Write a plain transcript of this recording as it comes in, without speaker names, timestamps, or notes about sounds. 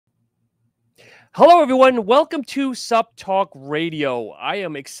Hello, everyone. Welcome to Supptalk Radio. I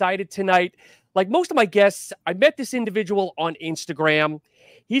am excited tonight. Like most of my guests, I met this individual on Instagram.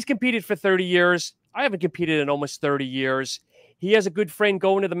 He's competed for 30 years. I haven't competed in almost 30 years. He has a good friend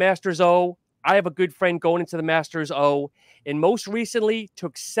going to the Masters O. I have a good friend going into the Masters O. And most recently,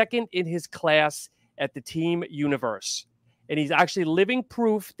 took second in his class at the Team Universe. And he's actually living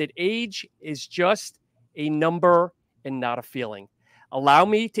proof that age is just a number and not a feeling. Allow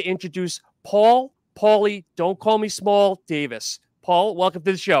me to introduce Paulie, don't call me small, Davis. Paul, welcome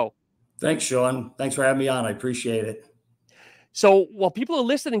to the show. Thanks, Sean. Thanks for having me on. I appreciate it. So while people are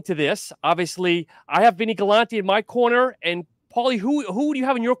listening to this, obviously, I have Vinny Galante in my corner. And Paulie, who do you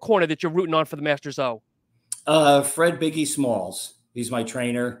have in your corner that you're rooting on for the Masters O? Fred Biggie Smalls. He's my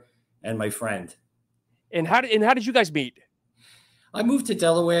trainer and my friend. And how did you guys meet? I moved to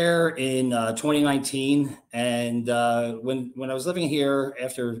Delaware in 2019, and when I was living here,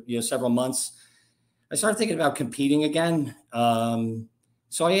 after several months, I started thinking about competing again.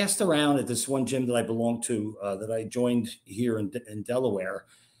 So I asked around at this one gym that I belonged to, that I joined here in Delaware,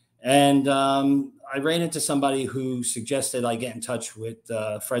 and I ran into somebody who suggested I get in touch with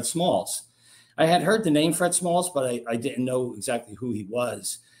Fred Smalls. I had heard the name Fred Smalls, but I didn't know exactly who he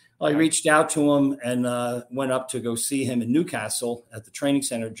was. I reached out to him and went up to go see him in Newcastle at the training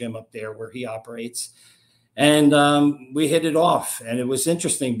center gym up there where he operates. And we hit it off. And it was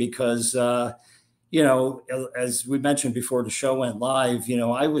interesting because, as we mentioned before the show went live,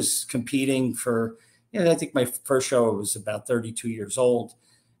 I was competing for, I think my first show was about 32 years old.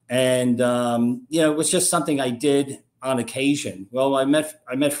 And, it was just something I did on occasion. Well, I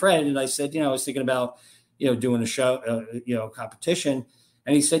met Fred and I said, I was thinking about, doing a show, competition.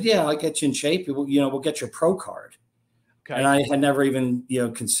 And he said, "Yeah, I'll get you in shape. We'll get your pro card." Okay. And I had never even,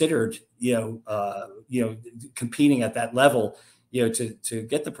 considered, competing at that level, to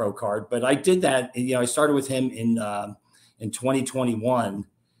get the pro card. But I did that. I started with him in 2021,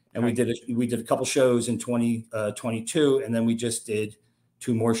 and okay. we did a couple shows in 2022, and then we just did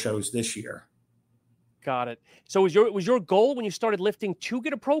 2 more shows this year. Got it. So was your goal when you started lifting to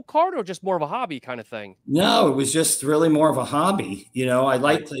get a pro card, or just more of a hobby kind of thing? No, it was just really more of a hobby. I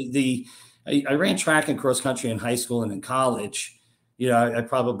liked I ran track and cross country in high school and in college. I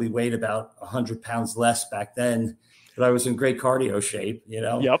probably weighed about 100 pounds less back then, but I was in great cardio shape,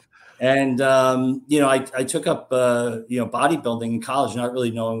 Yep. And, I took up, bodybuilding in college, not really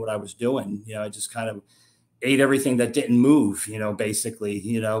knowing what I was doing. I just kind of ate everything that didn't move, basically,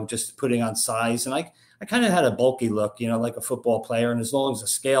 just putting on size. And I kind of had a bulky look, like a football player. And as long as the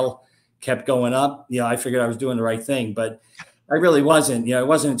scale kept going up, I figured I was doing the right thing, but I really wasn't. It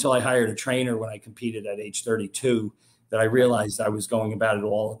wasn't until I hired a trainer when I competed at age 32 that I realized I was going about it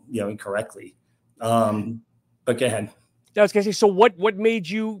all, incorrectly. But go ahead. I was going to say, so what made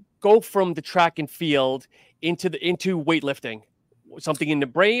you go from the track and field into weightlifting? Something in the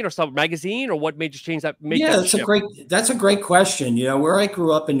brain or some magazine, or what made you change that? That's a great question. Where I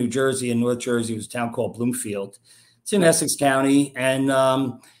grew up in New Jersey, in North Jersey, was a town called Bloomfield. It's in Essex County. And,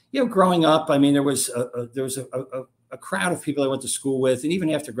 growing up, I mean, there was a crowd of people I went to school with. And even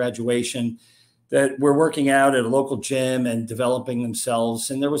after graduation, that were working out at a local gym and developing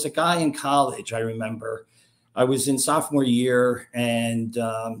themselves. And there was a guy in college, I remember. I was in sophomore year, and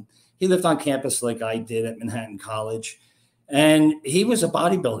he lived on campus like I did at Manhattan College. And he was a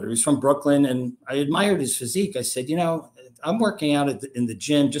bodybuilder. He was from Brooklyn, and I admired his physique. I said, I'm working out in the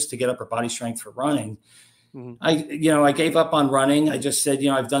gym just to get upper body strength for running. Mm-hmm. I gave up on running. I just said,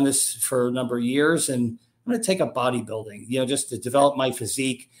 I've done this for a number of years, and I'm going to take up bodybuilding, just to develop my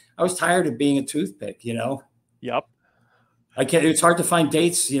physique. I was tired of being a toothpick, Yep. It's hard to find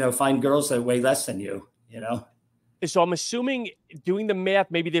dates, find girls that weigh less than you, So I'm assuming, doing the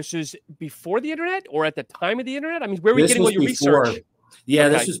math, maybe this was before the internet or at the time of the internet? I mean, where were you getting all your research? Yeah,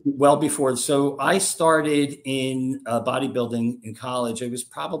 okay. This was well before. So I started in bodybuilding in college. It was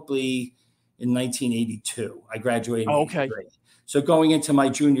probably in 1982. I graduated in 83. So going into my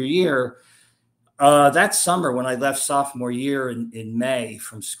junior year, that summer when I left sophomore year in May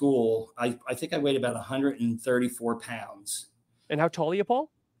from school, I think I weighed about 134 pounds. And how tall are you, Paul?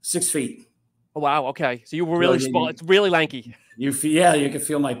 6 feet. Oh, wow. Okay. So you were really small. It's really lanky. You can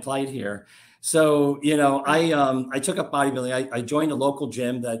feel my plight here. So, I took up bodybuilding. I joined a local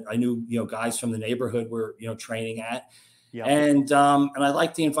gym that I knew, guys from the neighborhood were, training at. Yep. And I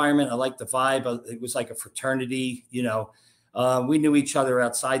liked the environment. I liked the vibe. It was like a fraternity, we knew each other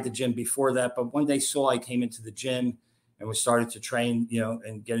outside the gym before that. But when they saw I came into the gym and we started to train,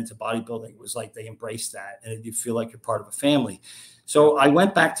 and get into bodybuilding, it was like they embraced that. And you feel like you're part of a family. So I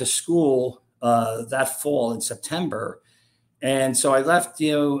went back to school that fall in September. And so I left,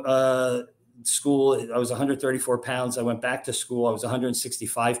 school, I was 134 pounds. I went back to school. I was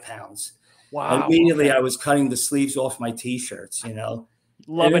 165 pounds. And Wow. immediately Okay. I was cutting the sleeves off my t-shirts, you know, and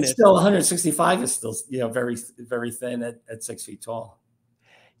Loving it's it. still 165 is still, you know, very, very thin at 6 feet tall.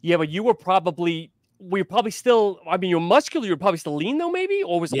 Yeah, but you were probably still, I mean, you're muscular, you're probably still lean though, maybe,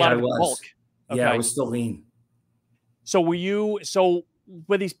 or was a Yeah, lot I of it bulk? was. Yeah, I Okay. was still lean. So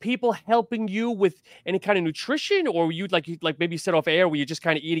were these people helping you with any kind of nutrition, or were you like maybe you set off air, were you just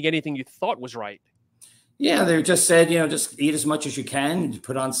kind of eating anything you thought was right? Yeah, they just said, you know, just eat as much as you can and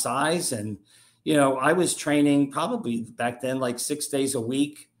put on size. And, you know, I was training probably back then like 6 days a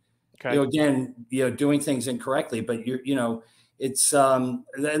week, you Okay. know, again, you know, doing things incorrectly, but you know, it's and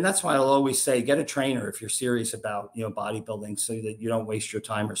that's why I'll always say get a trainer if you're serious about, you know, bodybuilding so that you don't waste your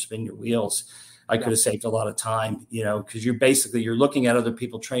time or spin your wheels. I Yeah. could have saved a lot of time, you know, because you're looking at other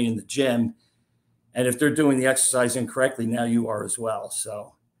people training in the gym. And if they're doing the exercise incorrectly, now you are as well.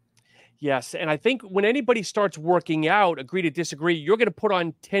 So Yes. And I think when anybody starts working out, agree to disagree, you're going to put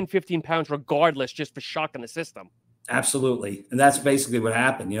on 10, 15 pounds regardless, just for shocking the system. absolutely. And that's basically what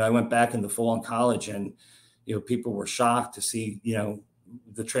happened. You know, I went back in the fall in college and, you know, people were shocked to see, you know,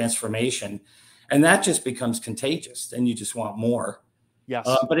 the transformation. And that just becomes contagious. Then you just want more. Yes.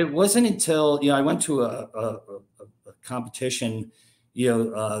 But it wasn't until, you know, I went to a competition, you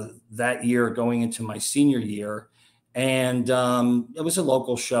know, that year going into my senior year. And it was a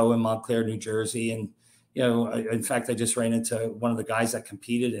local show in Montclair, New Jersey. And, you know, in fact, I just ran into one of the guys that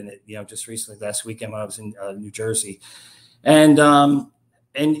competed in it, you know, just recently last weekend when I was in New Jersey. And,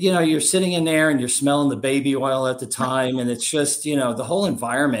 you know, you're sitting in there and you're smelling the baby oil at the time. And it's just, you know, the whole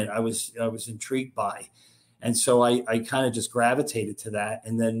environment I was intrigued by. And so I kind of just gravitated to that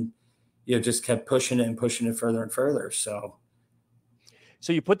and then, you know, just kept pushing it and pushing it further and further. So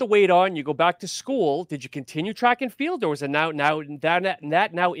you put the weight on, you go back to school. Did you continue track and field, or was it that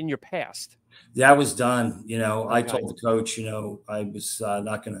now in your past? that was done. You know, I Okay. told the coach, you know, I was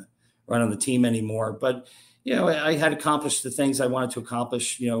not going to run on the team anymore, but, you know, I had accomplished the things I wanted to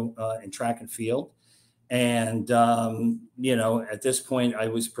accomplish, you know, in track and field. And, you know, at this point I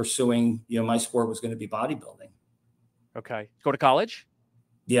was pursuing, you know, my sport was going to be bodybuilding. Okay. Go to college?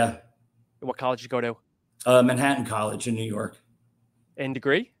 Yeah. What college did you go to? Manhattan College in New York. And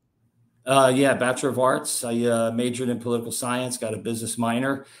degree? Yeah, Bachelor of Arts. I majored in political science, got a business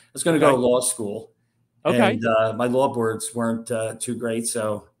minor. I was going to go Okay. to law school, and Okay. my law boards weren't too great,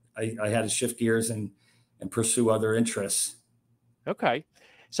 so I had to shift gears and pursue other interests. Okay.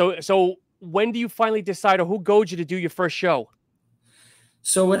 So when do you finally decide, or who goads you to do your first show?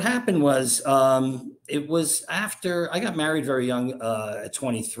 So what happened was it was after I got married very young at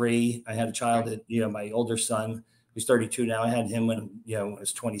 23. I had a child Okay. at, you know, my older son, who's 32 now. I had him when, you know, when I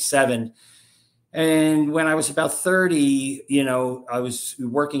was 27. And when I was about 30, you know, I was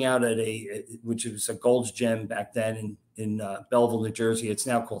working out at which was a Gold's Gym back then in Belleville, New Jersey. It's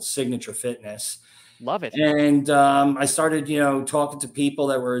now called Signature Fitness. Love it. And I started, you know, talking to people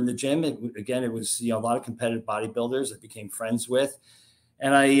that were in the gym. It was, you know, a lot of competitive bodybuilders I became friends with.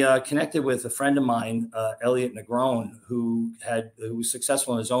 And I connected with a friend of mine, Elliot Negron, who was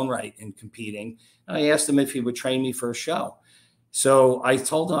successful in his own right in competing. And I asked him if he would train me for a show. So I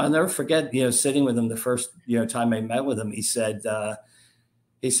told him, I'll never forget, you know, sitting with him the first, you know, time I met with him. He said,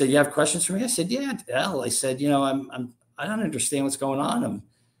 "You have questions for me?" I said, "Yeah, Al." I said, "You know, I don't understand what's going on.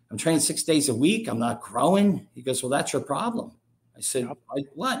 I'm training 6 days a week. I'm not growing." He goes, "Well, that's your problem." I said, Yep. "Like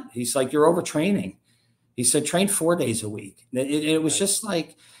what?" He's like, "You're overtraining." He said, "Train 4 days a week." And it was Okay. just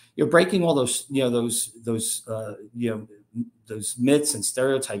like you're breaking all those, you know, you know, those myths and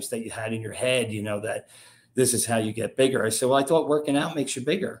stereotypes that you had in your head, you know, that this is how you get bigger. I said, "Well, I thought working out makes you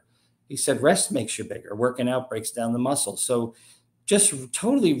bigger." He said, "Rest makes you bigger. Working out breaks down the muscle." So just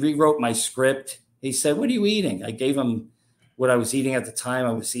totally rewrote my script. He said, "What are you eating?" I gave him what I was eating at the time.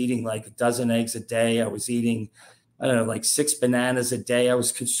 I was eating like a dozen eggs a day. I was eating, I don't know, like 6 bananas a day. I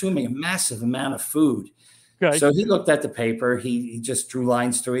was consuming a massive amount of food. Okay. So he looked at the paper. He just drew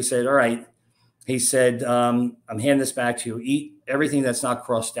lines through. He said, "All right." He said, "I'm handing this back to you. Eat everything that's not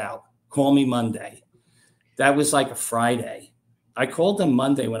crossed out. Call me Monday." That was like a Friday. I called him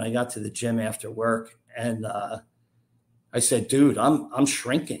Monday when I got to the gym after work, and I said, "Dude, I'm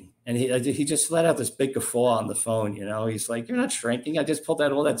shrinking." And he just let out this big guffaw on the phone. You know, he's like, "You're not shrinking. I just pulled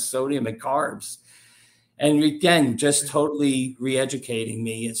out all that sodium and carbs." And again, just totally re-educating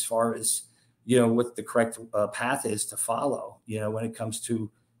me as far as, you know, what the correct path is to follow, you know, when it comes to,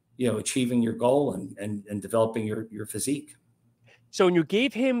 you know, achieving your goal and developing your physique. So when you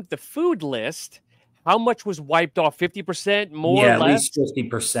gave him the food list, how much was wiped off? 50%, more, Yeah, at less? least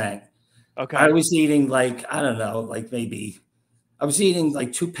 50%. I Okay. was eating like, I don't know, like maybe, I was eating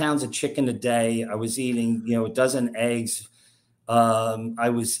like 2 pounds of chicken a day. I was eating, a dozen eggs. I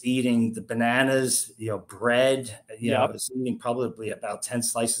was eating the bananas, bread. I Yep. was eating probably about 10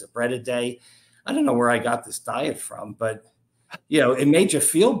 slices of bread a day. I don't know where I got this diet from, but it made you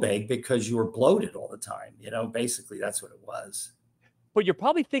feel big because you were bloated all the time. Basically that's what it was. But you're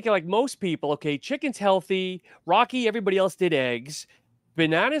probably thinking like most people, okay, chicken's healthy, Rocky, everybody else did eggs.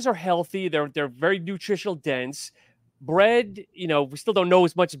 Bananas are healthy, they're very nutritional dense. Bread, we still don't know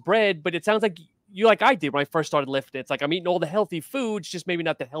as much bread, but it sounds like you like I did when I first started lifting. It's like I'm eating all the healthy foods, just maybe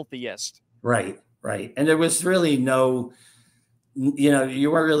not the healthiest. Right, right. And there was really no,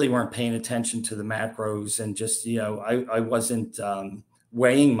 you really weren't paying attention to the macros, and just, I wasn't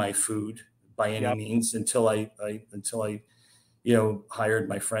weighing my food by any Yep. means until I hired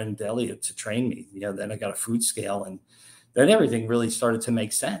my friend Elliot to train me. Then I got a food scale, and then everything really started to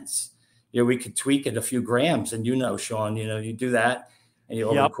make sense. We could tweak it a few grams, and Sean, you do that, and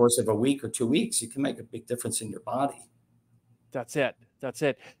over the Yep. course of a week or 2 weeks, you can make a big difference in your body. That's it. That's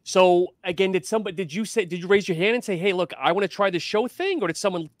it. So again, did you raise your hand and say, hey, look, I want to try the show thing? Or did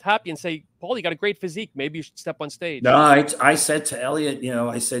someone tap you and say, Paul, you got a great physique. Maybe you should step on No, stage? I said to Elliot,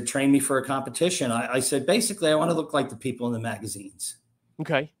 I said, train me for a competition. I said, basically, I want to look like the people in the magazines,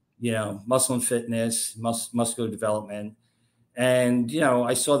 Okay. Muscle and Fitness, muscular development. And,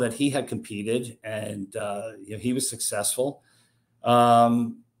 I saw that he had competed, and, he was successful.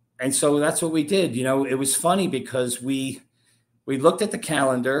 And so that's what we did. It was funny because we looked at the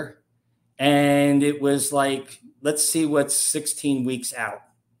calendar, and it was like, let's see what's 16 weeks out.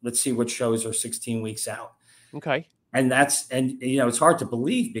 Let's see what shows are 16 weeks out. Okay. And it's hard to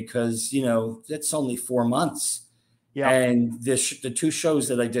believe because, that's only 4 months. Yeah. And the two shows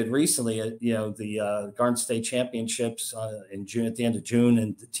that I did recently, the Garden State Championships in June, at the end of June,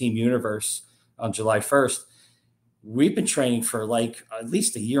 and the Team Universe on July 1st, we've been training for like at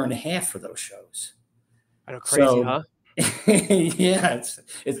least a year and a half for those shows. I know, crazy, huh? Yeah,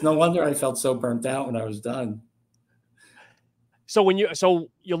 it's no wonder I felt so burnt out when I was done. So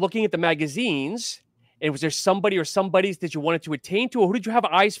you're looking at the magazines, and was there somebody or somebodies that you wanted to attain to, or who did you have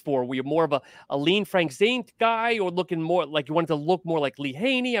eyes for? Were you more of a lean Frank Zane guy, or looking more like you wanted to look more like Lee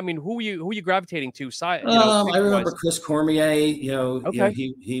Haney? I mean, who are you gravitating to? I remember Chris Cormier.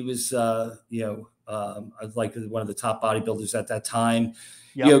 Okay. He was like one of the top bodybuilders at that time.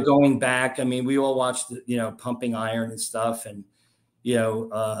 Yep. Going back, I mean, we all watched Pumping Iron and stuff, and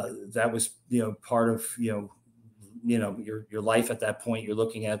that was part of your life at that point. You're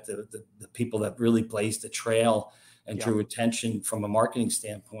looking at the people that really blazed the trail and Yep. drew attention from a marketing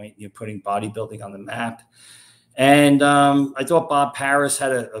standpoint. Putting bodybuilding on the map. And I thought Bob Paris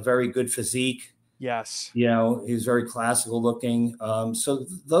had a very good physique. Yes. He was very classical looking. So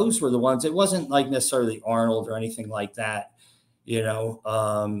those were the ones. It wasn't like necessarily Arnold or anything like that,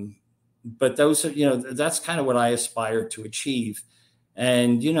 but those are, that's kind of what I aspired to achieve.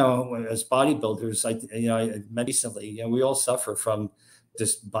 And, as bodybuilders, I met recently, we all suffer from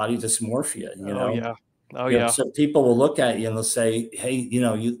this body dysmorphia, Oh yeah. Oh yeah. So people will look at you and they'll say, hey,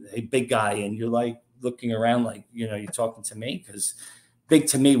 hey, big guy. And you're like looking around like, you're talking to me, because big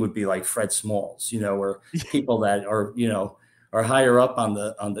to me would be like Fred Smalls, or people that are, are higher up on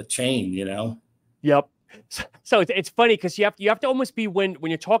the chain, Yep. So it's funny because you have to almost be when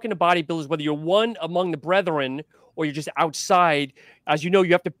you're talking to bodybuilders, whether you're one among the brethren or you're just outside, as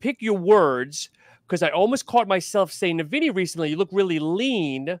you have to pick your words. Because I almost caught myself saying to Vinny recently, "You look really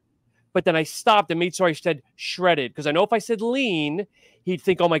lean," but then I stopped and made sure I said shredded, because I know if I said lean, he'd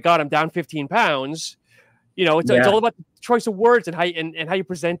think, "Oh my God, I'm down 15 pounds." It's all about the choice of words and how you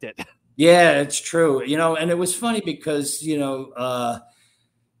present it. Yeah, it's true. And it was funny because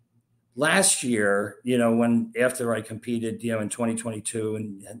last year, when after I competed, in 2022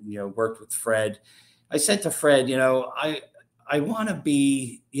 and worked with Fred, I said to Fred, I want to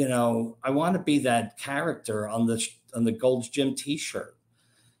be, that character on the Gold's Gym T-shirt.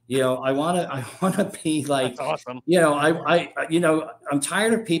 I want to be like, That's awesome. I'm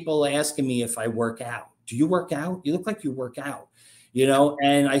tired of people asking me if I work out. Do you work out? You look like you work out.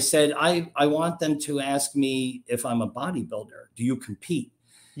 And I said, I want them to ask me if I'm a bodybuilder. Do you compete?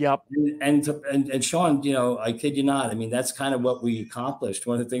 Yep. And Sean, I kid you not. I mean, that's kind of what we accomplished.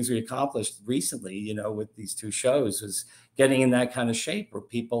 One of the things we accomplished recently, with these two shows, was getting in that kind of shape where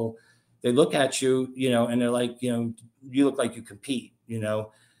people, they look at you, and they're like, you look like you compete,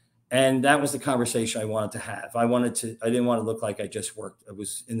 and that was the conversation I wanted to have. I didn't want to look like I just worked. I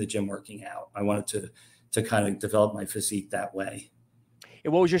was in the gym working out. I wanted to kind of develop my physique that way.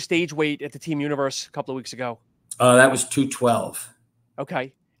 And what was your stage weight at the Team Universe a couple of weeks ago? That was 212.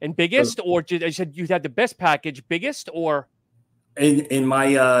 Okay. And biggest, or you said you had the best package, biggest, or? In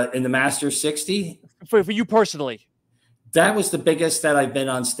my in the Master 60, For you personally? that was the biggest that I've been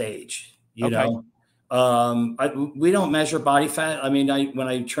on stage. You Okay. know, we don't measure body fat. I mean, when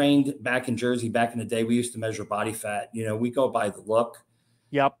I trained back in Jersey back in the day, we used to measure body fat. You know, we go by the look.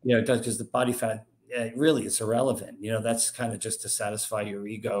 Yep. You know, it does, because the body fat really is irrelevant. You know, that's kind of just to satisfy your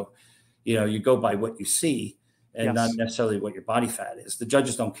ego. You know, you go by what you see and not Yes. necessarily what your body fat is. The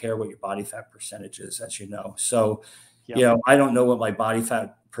judges don't care what your body fat percentage is, as you know. So, you Yep. know, I don't know what my body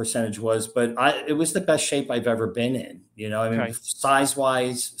fat percentage was, but it was the best shape I've ever been in. You know, I mean, Okay. size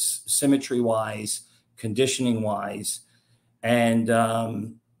wise, symmetry wise, conditioning wise. And,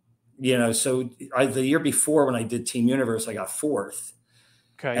 you know, so the year before when I did Team Universe, I got fourth,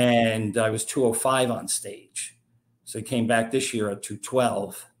 Okay. and I was 205 on stage. So I came back this year at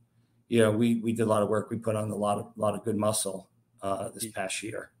 212. You know, we did a lot of work. We put on a lot of good muscle this past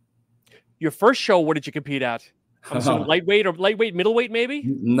year. Your first show, what did you compete at? I'm assuming lightweight, middleweight, maybe?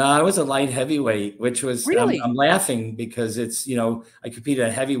 No, I was a light heavyweight, which was, Really? I'm laughing because it's, you know, I competed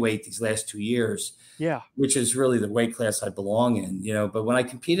at heavyweight these last 2 years, Yeah. which is really the weight class I belong in, you know. But when I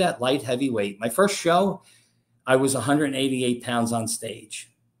competed at light heavyweight, my first show, I was 188 pounds on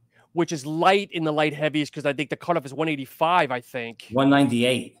stage. Which is light in the light heavies, because I think the cutoff is 185, I think.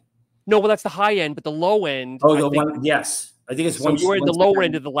 198. No, well, that's the high end, but the low end, Oh, I the think. one, yes. I think it's So you were in the lower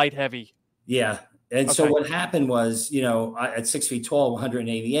end of the light heavy. Yeah. And so Okay. what happened was, you know, at 6 feet tall,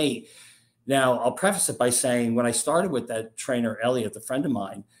 188. Now, I'll preface it by saying when I started with that trainer, Elliot, a friend of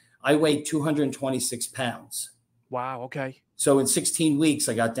mine, I weighed 226 pounds. Wow. Okay. So in 16 weeks,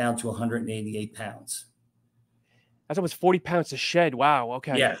 I got down to 188 pounds. That's almost 40 pounds to shed. Wow.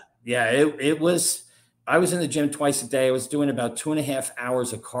 Okay. Yeah. Yeah. It was, I was in the gym twice a day. I was doing about 2.5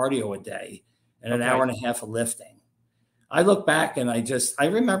 hours of cardio a day and an hour and a half of lifting. I look back and I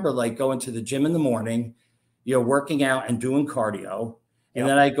remember like going to the gym in the morning, you know, working out and doing cardio. And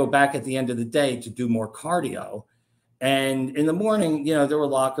then I go back at the end of the day to do more cardio. And in the morning, you know, there were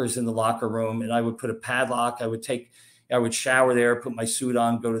lockers in the locker room, and I would put a padlock. I would shower there, put my suit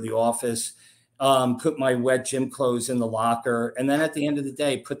on, go to the office, put my wet gym clothes in the locker. And then at the end of the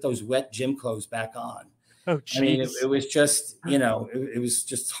day, put those wet gym clothes back on. Oh, I mean, geez. it was just, you know, it was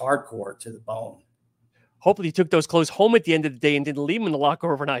just hardcore to the bone. Hopefully you took those clothes home at the end of the day and didn't leave them in the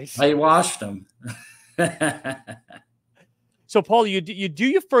locker overnight. I washed them. So, Paul, you do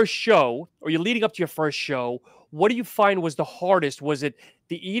your first show, or you're leading up to your first show. What do you find was the hardest? Was it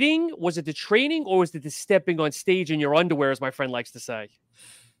the eating? Was it the training? Or was it the stepping on stage in your underwear, as my friend likes to say?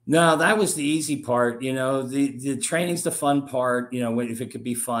 No, that was the easy part. You know, the training's the fun part, you know, if it could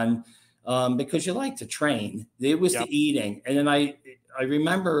be fun, because you like to train. It was the eating. And then I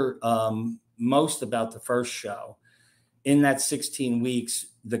remember most about the first show. In that 16 weeks,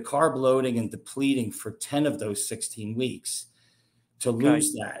 the carb loading and depleting for 10 of those 16 weeks to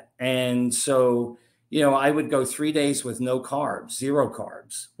lose that. And so, you know, I would go 3 days with no carbs, zero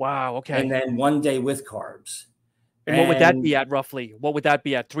carbs. Wow. Okay. And then 1 day with carbs. And what would that be at roughly? What would that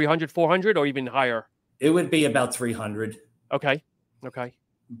be at? 300, 400, or even higher? It would be about 300. Okay. Okay.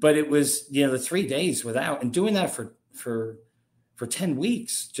 But it was, you know, the 3 days without, and doing that for 10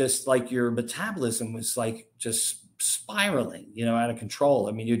 weeks, just like your metabolism was like just spiraling, you know, out of control.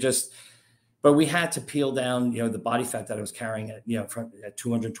 I mean, but we had to peel down, you know, the body fat that I was carrying at, you know, at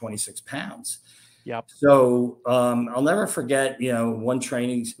 226 pounds. Yep. So I'll never forget, you know, one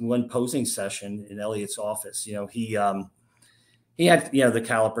posing session in Elliot's office. You know, he had, you know, the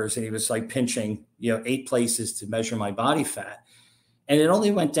calipers, and he was like pinching, you know, 8 places to measure my body fat. And it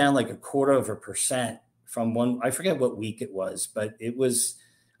only went down like 0.25% from one, I forget what week it was, but it was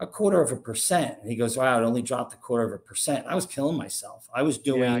 0.25%. And he goes, wow, it only dropped 0.25%. I was killing myself. I was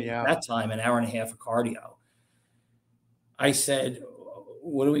doing at that time an hour and a half of cardio. I said,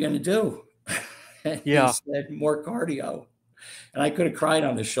 what are we going to do? He said, more cardio. And I could have cried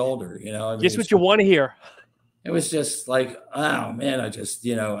on his shoulder, you know. I mean, just what you want to hear. It was just like, oh man, I just,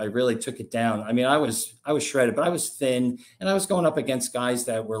 you know, I really took it down. I mean, I was shredded, but I was thin, and I was going up against guys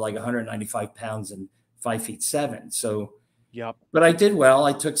that were like 195 pounds and 5'7". So, but I did well.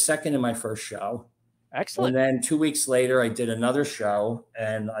 I took second in my first show. Excellent. And then 2 weeks later, I did another show,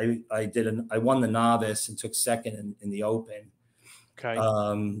 and I won the novice and took second in the open. Okay.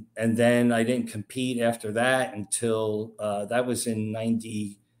 And then I didn't compete after that until that was in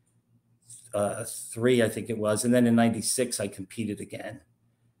 93, I think it was. And then in 96, I competed again.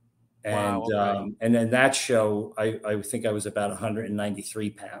 And, and then that show, I think I was about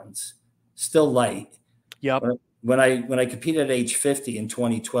 193 pounds, still light. Yep. When I competed at age 50 in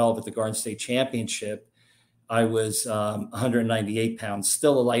 2012 at the Garden State Championship, I was 198 pounds,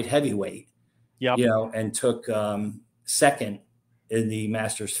 still a light heavyweight. Yep. You know, and took second in the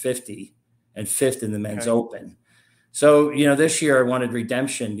Masters 50 and 5th in the men's open. So, this year I wanted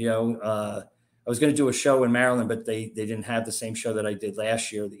redemption. I was going to do a show in Maryland, but they didn't have the same show that I did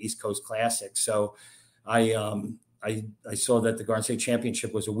last year, the East Coast Classic. So I saw that the Garden State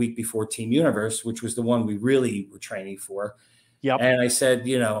Championship was a week before Team Universe, which was the one we really were training for. Yep. And I said,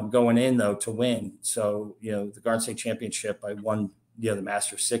 I'm going in though to win. So, the Garden State Championship, I won, the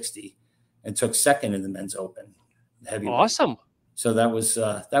Masters 60 and took second in the men's open. Heavyweight. Awesome. So that was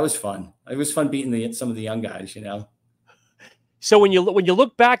fun. It was fun beating some of the young guys, So when you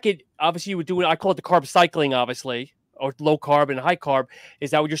look back at, obviously you were doing, I call it the carb cycling, obviously, or low carb and high carb.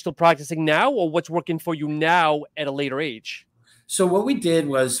 Is that what you're still practicing now, or what's working for you now at a later age? So what we did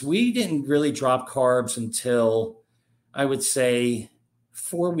was we didn't really drop carbs until I would say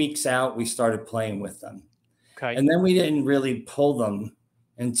 4 weeks out, we started playing with them. Okay. And then we didn't really pull them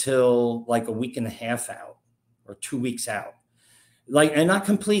until like a week and a half out or 2 weeks out. And not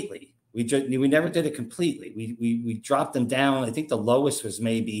completely. We never did it completely. We dropped them down. I think the lowest was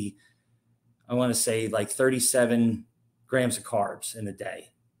maybe, I want to say like 37 grams of carbs in a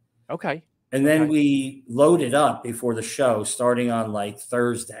day. Okay. And then we loaded up before the show, starting on like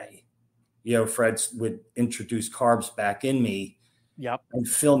Thursday. Fred would introduce carbs back in me. Yep. And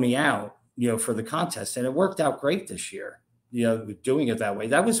fill me out, for the contest. And it worked out great this year, doing it that way.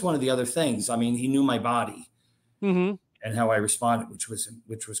 That was one of the other things. I mean, he knew my body. Mm-hmm. And how I responded,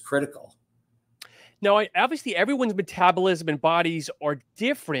 which was critical. Now, obviously, everyone's metabolism and bodies are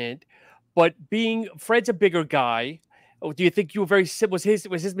different, but Fred's a bigger guy. Do you think you were was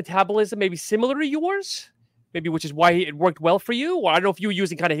his metabolism maybe similar to yours? Maybe, which is why it worked well for you? Or I don't know if you were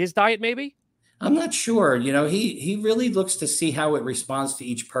using kind of his diet, maybe? I'm not sure. He really looks to see how it responds to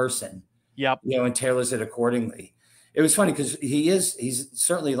each person. Yep. And tailors it accordingly. It was funny because he's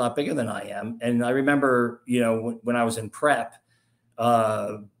certainly a lot bigger than I am. And I remember, when I was in prep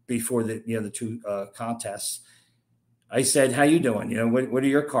before the two contests, I said, how you doing? What are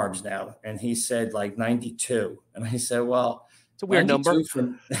your carbs now? And he said like 92. And I said, well, it's a weird number.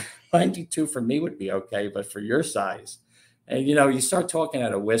 92 for me would be okay, but for your size. And, you start talking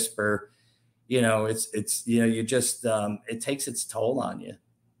at a whisper, it's you just, it takes its toll on you.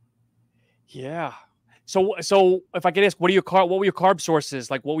 Yeah. So if I could ask, what were your carb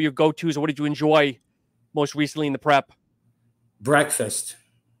sources? Like, what were your go-tos, or what did you enjoy most recently in the prep? Breakfast.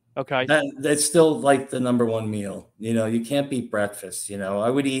 Okay. That's still like the number one meal. You can't beat breakfast. I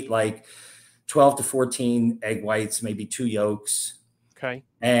would eat like 12 to 14 egg whites, maybe 2 yolks. Okay.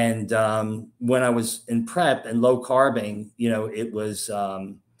 And when I was in prep and low carbing, it was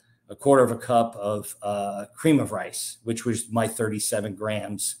a quarter of a cup of cream of rice, which was my 37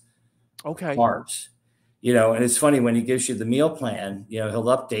 grams of carbs. And it's funny when he gives you the meal plan, he'll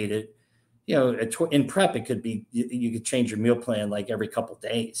update it, in prep, it could be, you could change your meal plan like every couple of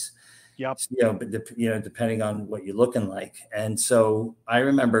days. Yep. But depending on what you're looking like. And so I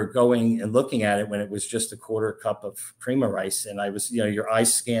remember going and looking at it when it was just a quarter cup of cream of rice. And I was, your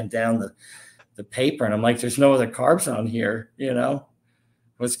eyes scanned down the paper and I'm like, there's no other carbs on here,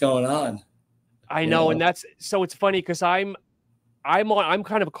 what's going on? I know. And so it's funny because I'm kind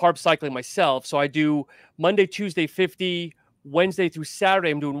of a carb cycling myself. So I do Monday, Tuesday, 50, Wednesday through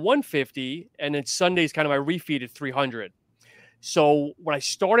Saturday, I'm doing 150. And then Sunday is kind of my refeed at 300. So when I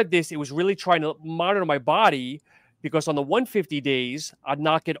started this, it was really trying to monitor my body because on the 150 days, I'd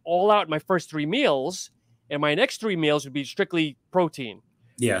knock it all out in my first 3 meals. And my next 3 meals would be strictly protein.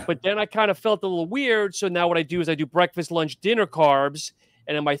 Yeah. But then I kind of felt a little weird. So now what I do is I do breakfast, lunch, dinner carbs.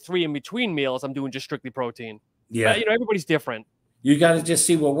 And then my 3 in between meals, I'm doing just strictly protein. Yeah. Everybody's different. You got to just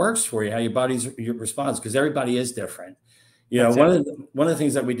see what works for you, how your body's responds, because everybody is different. One of the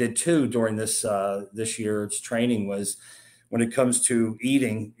things that we did too during this year's training was when it comes to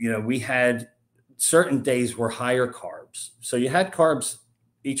eating, we had certain days were higher carbs. So you had carbs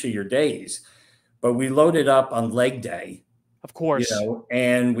each of your days, but we loaded up on leg day, of course,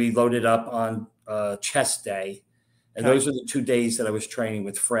 and we loaded up on chest day. And those are the 2 days that I was training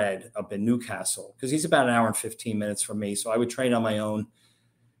with Fred up in Newcastle, because he's about an hour and 15 minutes from me. So I would train on my own,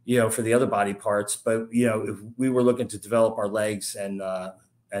 for the other body parts. But, if we were looking to develop our legs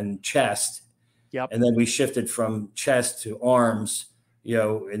and chest, and then we shifted from chest to arms,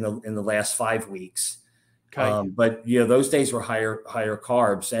 in the last 5 weeks. Okay. But, those days were higher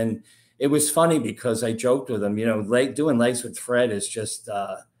carbs. And it was funny because I joked with him, doing legs with Fred is just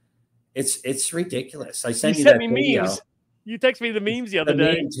it's ridiculous. I sent you that video. Memes. You texted me the memes the other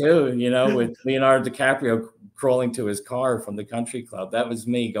day meme too, with Leonardo DiCaprio crawling to his car from the country club. That was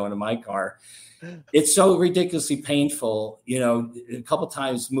me going to my car. It's so ridiculously painful, a couple of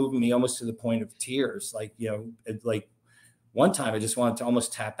times moving me almost to the point of tears, like one time I just wanted to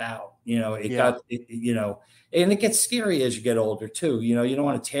almost tap out. Yeah. And it gets scary as you get older too. You don't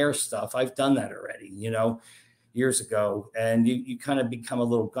want to tear stuff. I've done that already, years ago, and you kind of become a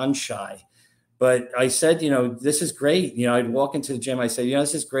little gun shy. But I said, this is great. I'd walk into the gym. I said,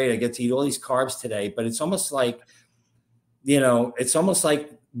 this is great. I get to eat all these carbs today, but it's almost like,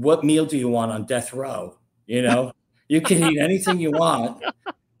 what meal do you want on death row? You can eat anything you want,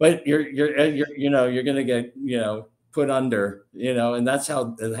 but you're going to get, put under, and that's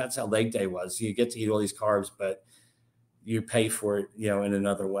how leg day was. You get to eat all these carbs, but you pay for it, in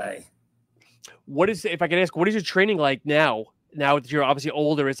another way. If I can ask, what is your training like now? Now that you're obviously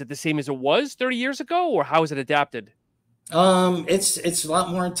older, is it the same as it was 30 years ago, or how has it adapted? It's a lot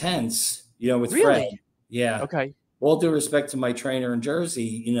more intense, with Fred. Really? Yeah. Okay. All due respect to my trainer in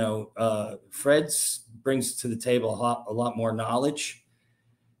Jersey, Fred's brings to the table a lot more knowledge,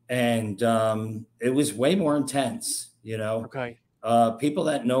 and it was way more intense. Okay. People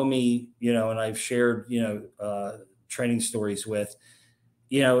that know me, and I've shared, training stories with,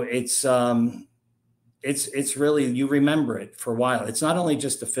 it's really, you remember it for a while. It's not only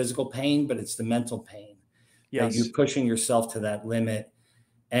just the physical pain, but it's the mental pain that you're Yes. pushing yourself to that limit.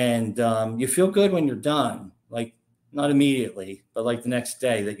 And you feel good when you're done, like not immediately, but like the next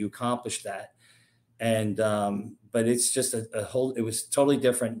day that you accomplished that. And, but it's just it was totally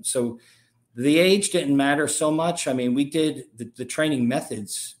different. So the age didn't matter so much. I mean, we did the training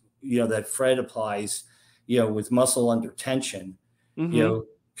methods, that Fred applies, with muscle under tension, Mm-hmm.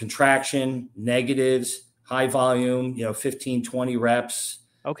 contraction, negatives, high volume, 15, 20 reps.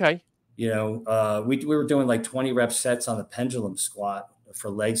 Okay. We were doing like 20 rep sets on the pendulum squat for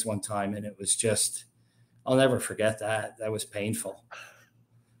legs one time. And it was just, I'll never forget that. That was painful.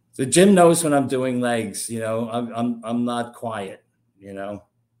 The gym knows when I'm doing legs, I'm not quiet, You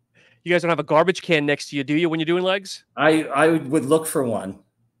guys don't have a garbage can next to you, do you, when you're doing legs? I would look for one,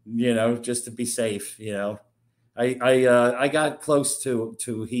 just to be safe, I got close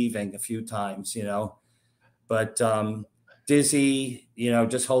to heaving a few times, but dizzy,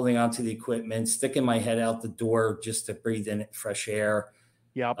 just holding onto the equipment, sticking my head out the door just to breathe in fresh air.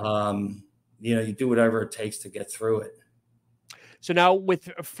 Yep. You do whatever it takes to get through it. So now with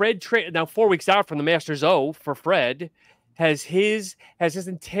Fred, now 4 weeks out from the Masters O for Fred, has his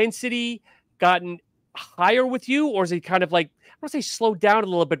intensity gotten higher with you, or is he kind of like, I want to say slowed down a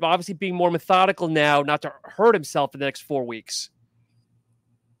little bit, but obviously being more methodical now, not to hurt himself in the next 4 weeks?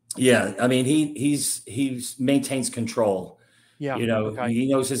 Yeah, I mean, he maintains control. Yeah. Okay. He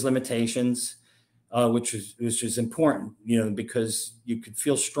knows his limitations, which is important. Because you could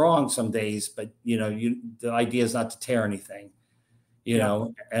feel strong some days, but the idea is not to tear anything.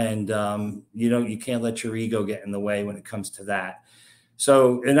 And you can't let your ego get in the way when it comes to that.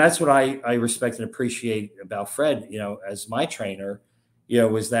 So, and that's what I respect and appreciate about Fred, as my trainer,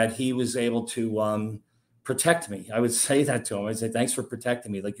 was that he was able to protect me. I would say that to him. I'd say, thanks for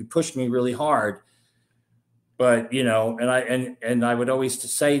protecting me. Like, you pushed me really hard, but, and I would always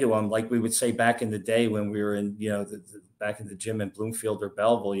say to him, like we would say back in the day when we were in, back in the gym in Bloomfield or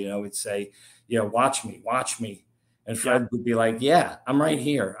Belleville, we'd say, watch me. And Fred would be like, yeah, I'm right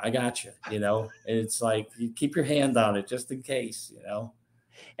here. I got you, and it's like, you keep your hand on it just in case,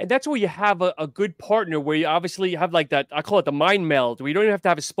 And that's where you have a good partner, where you obviously have like that, I call it the mind meld, where you don't even have to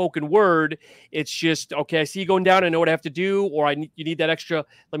have a spoken word. It's just, okay, I see you going down. I know what I have to do, or you need that extra,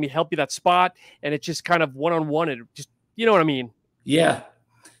 let me help you that spot. And it's just kind of one-on-one. And just, you know what I mean? Yeah.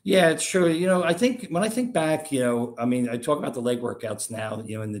 Yeah, it's true. I think when I think back, I mean, I talk about the leg workouts now,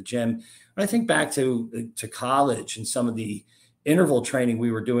 in the gym. When I think back to college and some of the interval training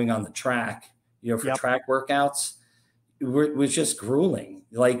we were doing on the track, for track workouts, it was just grueling.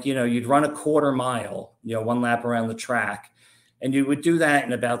 Like, you'd run a quarter mile, one lap around the track, and you would do that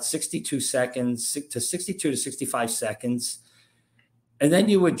in about 62 seconds to 62 to 65 seconds. And then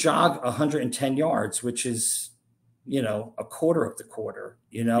you would jog 110 yards, which is, a quarter of the quarter,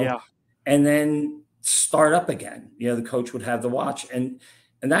 and then start up again. The coach would have the watch, and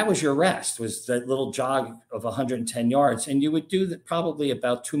that was your rest, was that little jog of 110 yards. And you would do that probably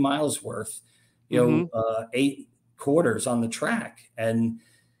about 2 miles worth, 8 quarters on the track. And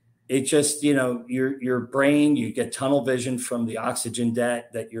it just, your brain, you get tunnel vision from the oxygen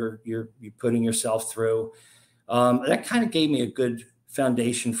debt that you're putting yourself through. That kind of gave me a good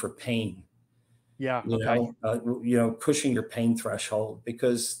foundation for pain. Yeah. Okay. Pushing your pain threshold,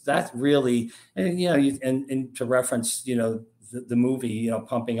 because that really, and, and to reference, the movie,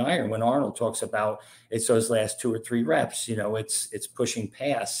 Pumping Iron, when Arnold talks about it's those last 2 or 3 reps, it's pushing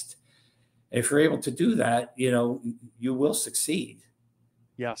past. If you're able to do that, you will succeed.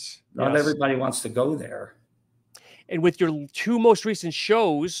 Yes. Not everybody wants to go there. And with your two most recent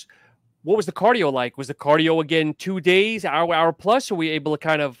shows, what was the cardio like? Was the cardio again 2 days, hour plus? Or were we able to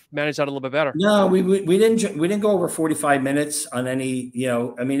kind of manage that a little bit better? No, we didn't go over 45 minutes on any,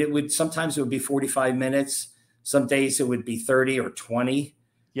 I mean, sometimes it would be 45 minutes. Some days it would be 30 or 20.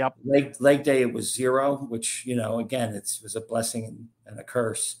 Yep. Leg day, it was 0, which, again, it was a blessing and a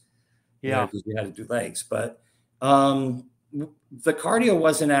curse, Yeah. because we had to do legs. But the cardio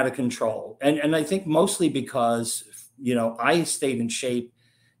wasn't out of control. And I think mostly because, I stayed in shape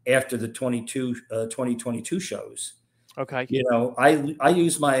after the 2022 shows. Okay. I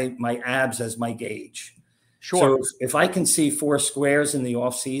use my abs as my gauge. Sure. So if I can see 4 squares in the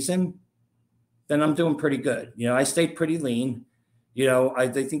off season, then I'm doing pretty good. I stayed pretty lean. I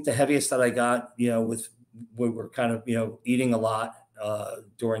think the heaviest that I got, we were kind of, eating a lot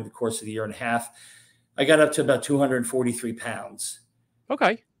during the course of the year and a half. I got up to about 243 pounds.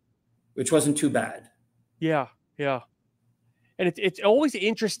 Okay. Which wasn't too bad. Yeah. Yeah. And it's always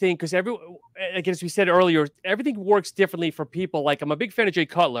interesting because again, as we said earlier, everything works differently for people. Like, I'm a big fan of Jay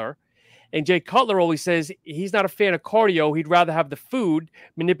Cutler, and Jay Cutler always says he's not a fan of cardio. He'd rather have the food,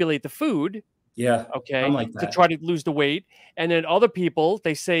 manipulate the food. Yeah. Okay. I'm like that. To try to lose the weight. And then other people,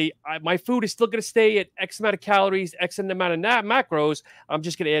 they say, my food is still going to stay at X amount of calories, X amount of macros. I'm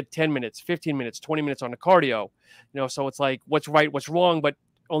just going to add 10 minutes, 15 minutes, 20 minutes on the cardio. So it's like, what's right, what's wrong, but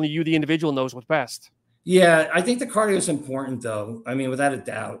only you, the individual, knows what's best. Yeah, I think the cardio is important, though. I mean, without a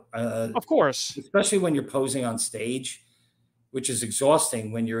doubt. Of course. Especially when you're posing on stage, which is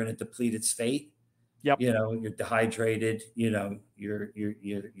exhausting when you're in a depleted state. Yep. You're dehydrated. You're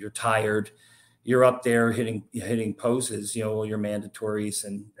tired. You're up there hitting poses. All your mandatories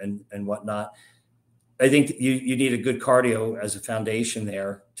and whatnot. I think you need a good cardio as a foundation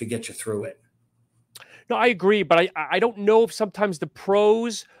there to get you through it. No, I agree, but I don't know if sometimes the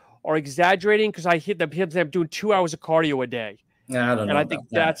pros are exaggerating, because I hit them. I'm doing 2 hours of cardio a day. I don't know. And I think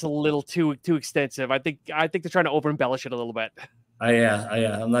that's a little too extensive. I think they're trying to over embellish it a little bit.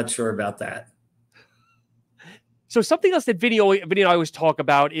 I'm not sure about that. So something else that Vinny and I always talk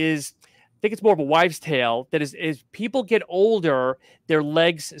about is, I think it's more of a wives' tale, that is people get older, their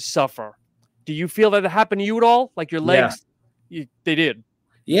legs suffer. Do you feel that happened to you at all? Like your legs, they did?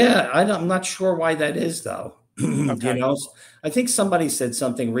 Yeah, I'm not sure why that is, though. Okay. I think somebody said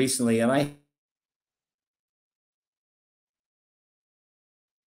something recently, and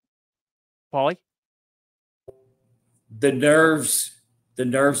Paulie? The nerves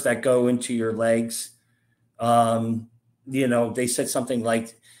that go into your legs, they said something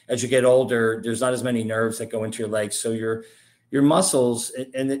like, as you get older, there's not as many nerves that go into your legs. So your muscles,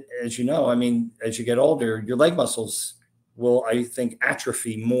 and as you know, I mean, as you get older, your leg muscles will, I think,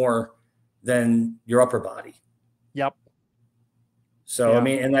 atrophy more than your upper body. Yep. So, yeah. I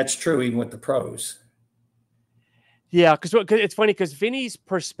mean, and that's true even with the pros. Yeah, because it's funny, because Vinny's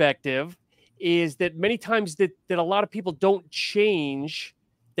perspective is that many times that a lot of people don't change.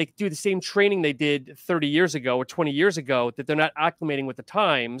 They do the same training they did 30 years ago or 20 years ago, that they're not acclimating with the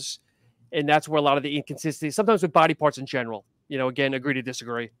times. And that's where a lot of the inconsistency, sometimes with body parts in general, again, agree to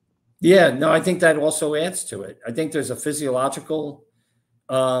disagree. Yeah, no, I think that also adds to it. I think there's a physiological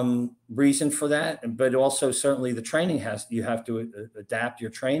reason for that, but also certainly the training you have to adapt your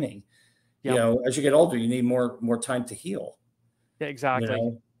training. Yep. As you get older, you need more time to heal. Yeah,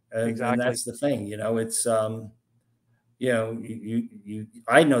 exactly. And that's the thing. It's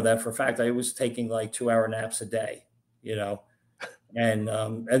I know that for a fact. I was taking like 2-hour naps a day. And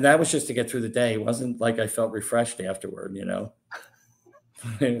that was just to get through the day. It wasn't like I felt refreshed afterward.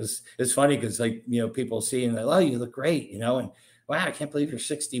 It's funny because, like, people see and they're like, oh, you look great, and wow, I can't believe you're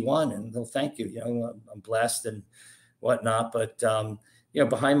 61, and they'll thank you. I'm blessed and whatnot. But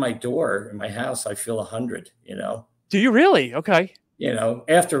behind my door in my house, I feel 100. Do you really? Okay.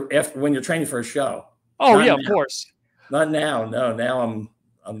 After when you're training for a show. Oh yeah, of course. Not now. No, now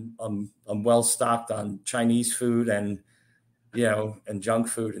I'm well stocked on Chinese food and junk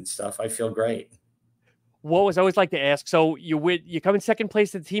food and stuff. I feel great. I always like to ask. So you come in second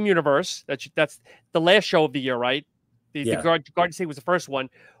place at Team Universe. That's the last show of the year, right? The Garden State was the first one.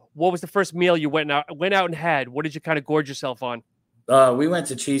 What was the first meal you went out and had? What did you kind of gorge yourself on? We went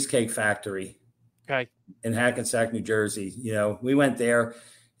to Cheesecake Factory. Okay. In Hackensack, New Jersey. We went there.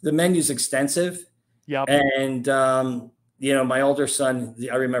 The menu's extensive. Yep. And my older son,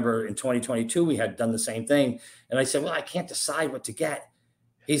 I remember in 2022 we had done the same thing, and I said, well, I can't decide what to get.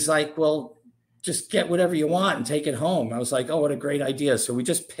 He's like, well, just get whatever you want and take it home. I was like, oh, what a great idea. So we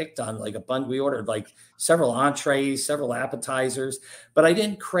just picked on like a bunch. We ordered like several entrees, several appetizers, but I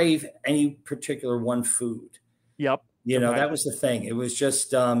didn't crave any particular one food. Yep. That was the thing. It was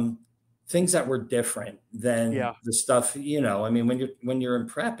just things that were different than Yeah. the stuff, I mean, when you're in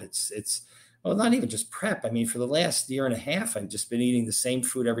prep, it's well, not even just prep. I mean, for the last year and a half, I've just been eating the same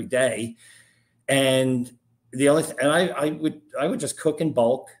food every day. And the only th- and I would just cook in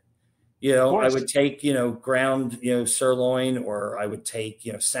bulk. Of I course. would take, ground, sirloin, or I would take,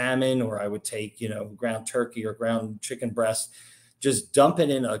 salmon, or I would take, ground turkey or ground chicken breast, just dump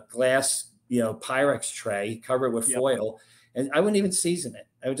it in a glass, Pyrex tray, cover it with Yep. foil, and I wouldn't even season it.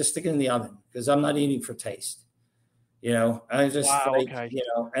 I would just stick it in the oven because I'm not eating for taste. I just Wow. like, Okay.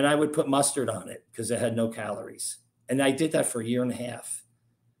 and I would put mustard on it because it had no calories. And I did that for a year and a half.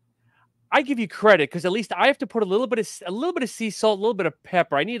 I give you credit because at least I have to put a little bit of sea salt, a little bit of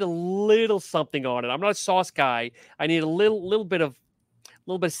pepper. I need a little something on it. I'm not a sauce guy. I need a little bit of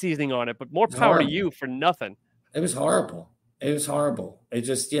seasoning on it. But more It's power to horrible. you for nothing. It was horrible. It was horrible. It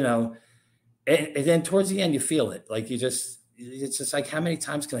just, and then towards the end, you feel it. Like it's just like, how many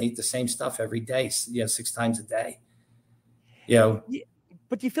times can I eat the same stuff every day? 6 times a day. Yeah,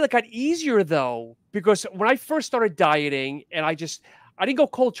 but do you feel it got easier though? Because when I first started dieting, and I didn't go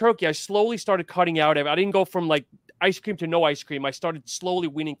cold turkey. I slowly started cutting out. I didn't go from like ice cream to no ice cream. I started slowly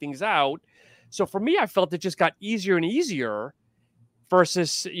weaning things out. So for me, I felt it just got easier and easier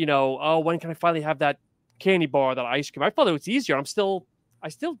versus, oh, when can I finally have that candy bar, that ice cream? I felt it was easier. I still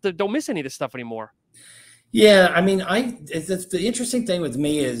don't miss any of this stuff anymore. Yeah. I mean, the interesting thing with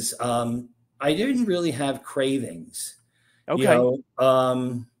me is I didn't really have cravings. You Okay. know,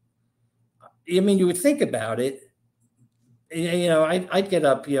 I mean, you would think about it. I'd get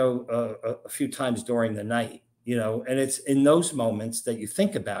up, a few times during the night, and it's in those moments that you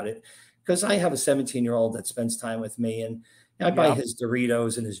think about it, because I have a 17-year-old that spends time with me, and I buy Yeah. his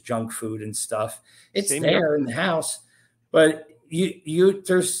Doritos and his junk food and stuff. It's Same here. there in the house, but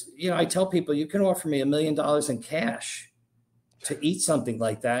I tell people, you can offer me $1 million in cash to eat something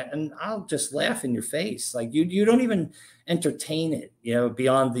like that, and I'll just laugh in your face. Like you don't even entertain it,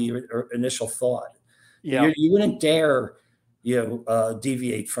 beyond the initial thought. Yeah. You wouldn't dare,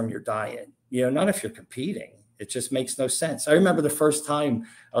 deviate from your diet. Not if you're competing. It just makes no sense. I remember the first time,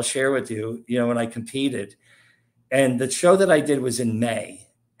 I'll share with you, when I competed, and the show that I did was in May,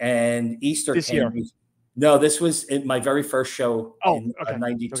 and Easter This came. year. No, this was in my very first show Oh, in okay. Okay.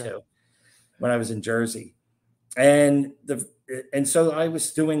 '92 when I was in Jersey. And so I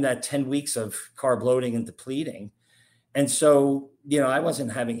was doing that 10 weeks of carb loading and depleting. And so, I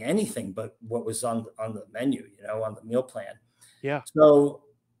wasn't having anything but what was on the menu, on the meal plan. Yeah. So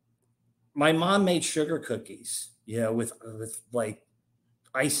my mom made sugar cookies, with like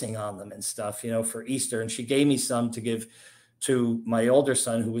icing on them and stuff, for Easter. And she gave me some to give to my older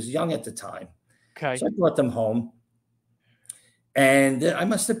son, who was young at the time. So Okay. I brought them home. And I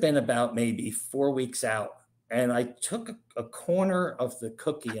must have been about maybe 4 weeks out. And I took a corner of the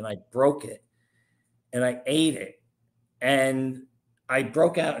cookie and I broke it and I ate it. And I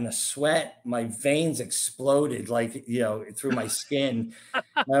broke out in a sweat. My veins exploded, like, through my skin.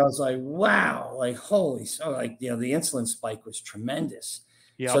 And I was like, wow, like, holy, so like, the insulin spike was tremendous.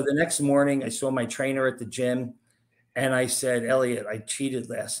 So Yep. the next morning I saw my trainer at the gym and I said, Elliot, I cheated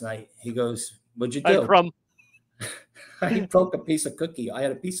last night. He goes, what'd you I do? crumb. I broke a piece of cookie. I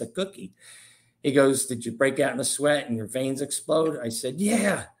had a piece of cookie. He goes, did you break out in a sweat and your veins explode? I said,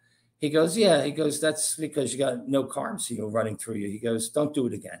 yeah. He goes, yeah. He goes, that's because you got no carbs, running through you. He goes, don't do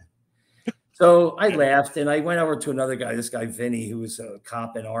it again. So I laughed and I went over to another guy, this guy, Vinny, who was a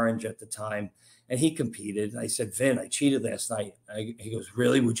cop in Orange at the time. And he competed. And I said, Vin, I cheated last night. He goes,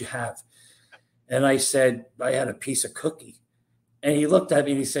 really? What'd you have? And I said, I had a piece of cookie. And he looked at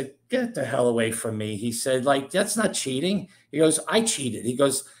me and he said, get the hell away from me. He said, like, that's not cheating. He goes, I cheated. He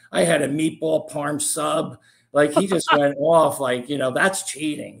goes, I had a meatball parm sub. Like, he just went off like, that's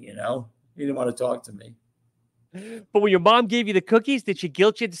cheating, He didn't want to talk to me. But when your mom gave you the cookies, did she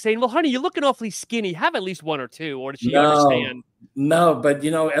guilt you into saying, well, honey, you're looking awfully skinny. Have at least one or two. Or did she No, understand? no, but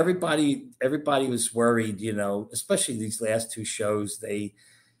everybody was worried, especially these last two shows. They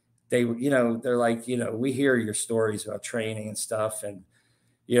were, they're like, we hear your stories about training and stuff. And,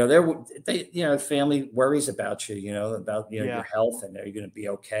 family worries about you, about, Yeah. your health, and are you going to be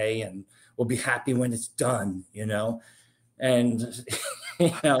okay? And we'll be happy when it's done, and,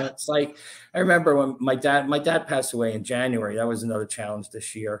 it's like, I remember when my dad passed away in January. That was another challenge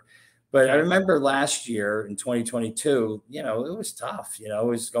this year. But I Okay. remember last year in 2022, it was tough. I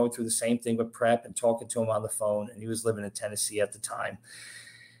was going through the same thing with prep and talking to him on the phone, and he was living in Tennessee at the time.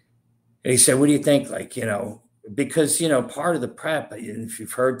 And he said, what do you think? Like, because, part of the prep, if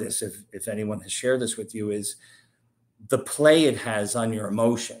you've heard this, if anyone has shared this with you, is the play it has on your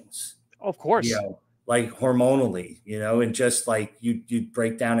emotions. Of You course. know, like hormonally, and just like you'd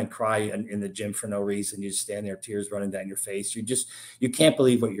break down and cry in the gym for no reason. You stand there, tears running down your face. You can't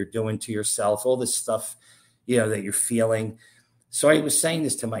believe what you're doing to yourself, all this stuff, that you're feeling. So I was saying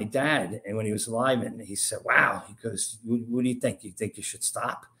this to my dad, and when he was alive, and he said, wow, he goes, what do you think? You think you should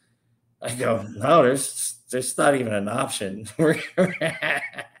stop? I go, no, there's not even an option. We're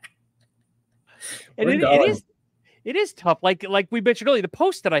And it going. is tough. Like we mentioned earlier, the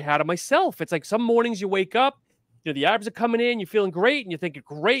post that I had on myself, it's like some mornings you wake up, the abs are coming in, you're feeling great, and you think,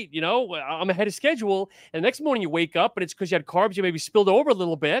 great, I'm ahead of schedule. And the next morning you wake up, and it's because you had carbs, you maybe spilled over a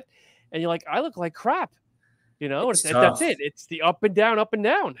little bit, and you're like, I look like crap. It's That's tough. it. It's the up and down, up and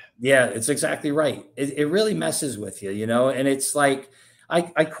down. Yeah, it's exactly right. It really messes with you, and it's like,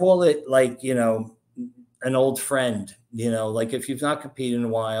 I call it like, an old friend, like if you've not competed in a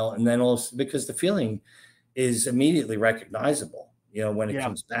while, and then also because the feeling is immediately recognizable, when it Yeah.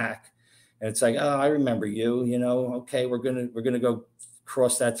 comes back, and it's like, oh, I remember you, okay, we're gonna go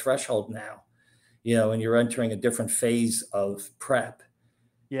cross that threshold now, and you're entering a different phase of prep,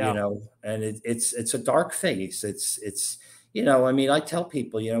 Yeah. and it's a dark phase. It's I mean, I tell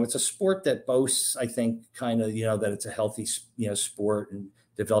people, it's a sport that boasts, I think, kind of, that it's a healthy, sport, and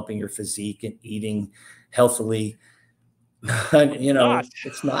developing your physique and eating healthily. It's not.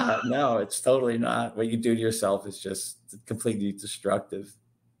 It's not. No, it's totally not. What you do to yourself is just completely destructive.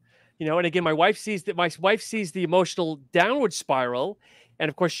 And again, my wife sees the emotional downward spiral. And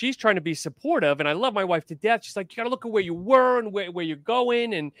of course, she's trying to be supportive. And I love my wife to death. She's like, you got to look at where you were and where you're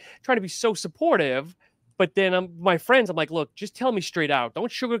going, and trying to be so supportive. But then my friends, I'm like, look, just tell me straight out.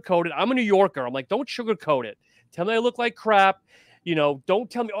 Don't sugarcoat it. I'm a New Yorker. I'm like, don't sugarcoat it. Tell me I look like crap. Don't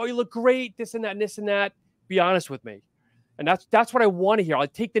tell me, oh, you look great, this and that, and this and that. Be honest with me. And that's what I want to hear. I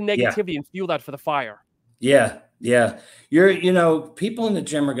take the Yeah. negativity and fuel that for the fire. Yeah. Yeah. People in the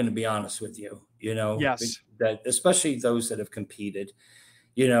gym are going to be honest with you, Yes. that especially those that have competed,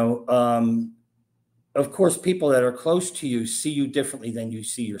 you know, of course, people that are close to you see you differently than you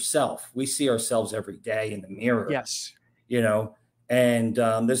see yourself. We see ourselves every day in the mirror, Yes. And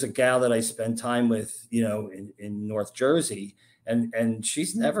there's a gal that I spend time with, in North Jersey, and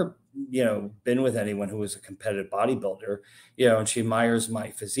she's never, been with anyone who was a competitive bodybuilder, and she admires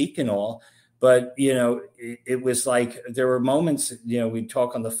my physique and all. But, it was like there were moments, we'd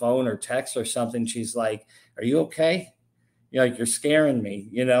talk on the phone or text or something. She's like, "Are you okay? Like, you're scaring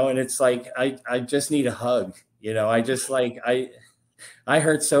me," and it's like, I just need a hug. I just like, I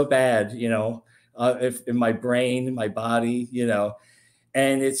hurt so bad, if in my brain, my body,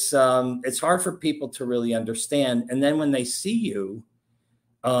 and it's hard for people to really understand. And then when they see you,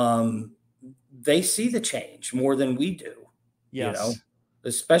 they see the change more than we do, Yes.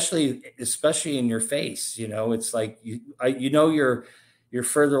 especially in your face. It's like, you're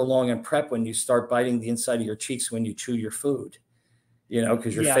further along in prep when you start biting the inside of your cheeks when you chew your food,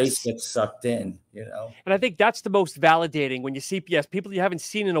 because your face Yes. gets sucked in, And I think that's the most validating when you see people you haven't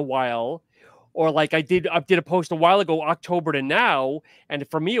seen in a while, or like I did a post a while ago, October to now, and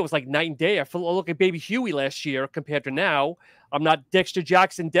for me it was like night and day. I look at baby Huey last year compared to now. I'm not Dexter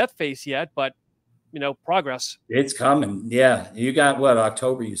Jackson death face yet, but progress. It's coming. Yeah. You got what,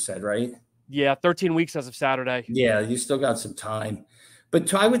 October, you said, right? Yeah, 13 weeks as of Saturday. Yeah. You still got some time,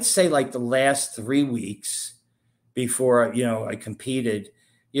 but I would say like the last 3 weeks before, I competed,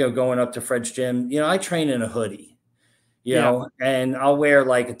 going up to Fred's gym, I train in a hoodie, and I'll wear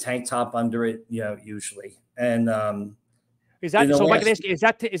like a tank top under it, usually. And, Is that so? If I can ask you,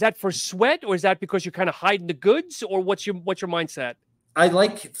 is that for sweat, or is that because you're kind of hiding the goods, or what's your mindset? I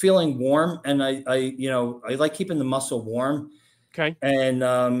like feeling warm, and I like keeping the muscle warm. Okay. And,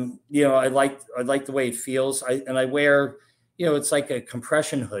 I like the way it feels. I wear, it's like a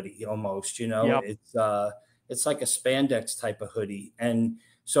compression hoodie almost, Yep. It's like a spandex type of hoodie. And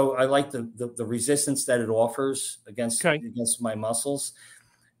so I like the resistance that it offers against my muscles.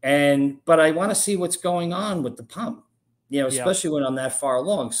 But I want to see what's going on with the pump, especially when I'm that far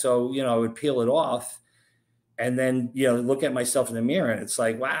along. So, I would peel it off and then, look at myself in the mirror, and it's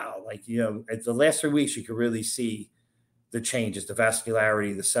like, wow, like, at the last 3 weeks, you could really see the changes, the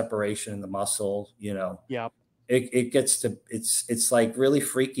vascularity, the separation in the muscle, Yeah. It gets to, it's like really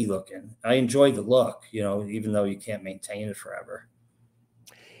freaky looking. I enjoy the look, even though you can't maintain it forever.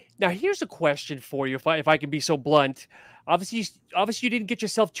 Now, here's a question for you, if I can be so blunt. Obviously, you didn't get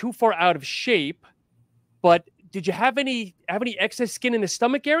yourself too far out of shape, but did you have any excess skin in the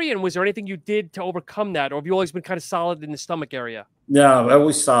stomach area? And was there anything you did to overcome that? Or have you always been kind of solid in the stomach area? No, I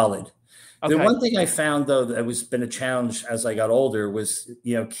was solid. Okay. The one thing I found, though, that was been a challenge as I got older was,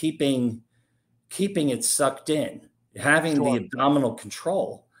 keeping it sucked in, having the abdominal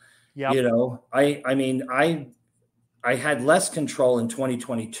control, Yep. I mean, I had less control in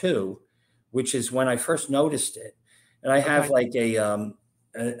 2022, which is when I first noticed it. And I have Okay. like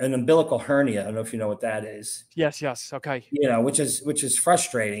an umbilical hernia. I don't know if you know what that is. Yes. Yes. Okay. Which is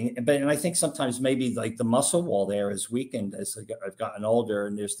frustrating. And I think sometimes maybe like the muscle wall there is weakened as I've gotten older,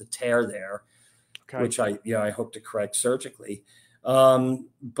 and there's the tear there, Okay. which I hope to correct surgically.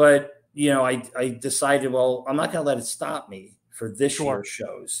 But I decided, well, I'm not going to let it stop me for this Sure. year's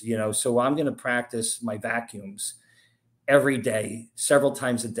shows. So I'm going to practice my vacuums every day, several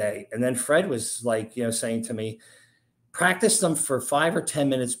times a day. And then Fred was like, saying to me, practice them for 5 or 10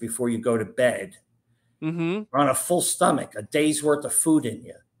 minutes before you go to bed Mm-hmm. on a full stomach, a day's worth of food in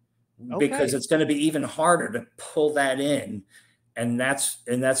you, because Okay. it's going to be even harder to pull that in. And that's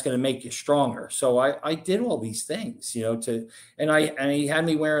going to make you stronger. So I did all these things, and he had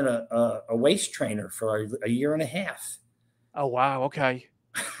me wearing a waist trainer for a year and a half. Oh wow. Okay.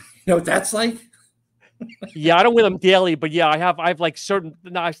 You know what that's like? Yeah, I don't wear them daily, but yeah, I have like certain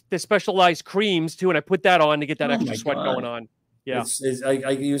nice the specialized creams too, and I put that on to get that Oh extra my sweat going God. on. Yeah.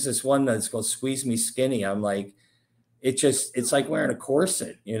 I use this one that's called Squeeze Me Skinny. I'm like, it's like wearing a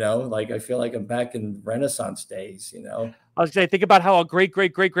corset, like I feel like I'm back in Renaissance days. I was gonna say, think about how our great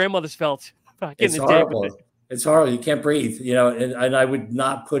grandmothers felt back in It's the day with it. horrible. It's horrible. You can't breathe. And I would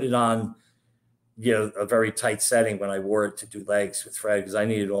not put it on, a very tight setting when I wore it to do legs with Fred, because I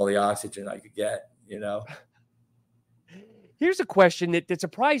needed all the oxygen I could get. Here's a question that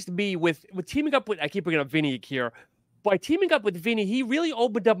surprised me with teaming up with. I keep bringing up Vinny here. By teaming up with Vinny, he really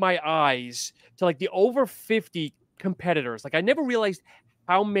opened up my eyes to like the over 50 competitors. Like I never realized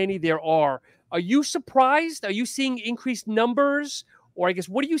how many there are. Are you surprised? Are you seeing increased numbers? Or I guess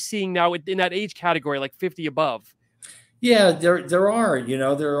what are you seeing now in that age category, like 50 above? Yeah, there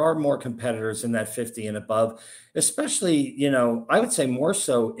are more competitors in that 50 and above, especially, I would say more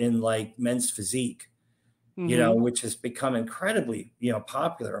so in like men's physique, Mm-hmm. which has become incredibly,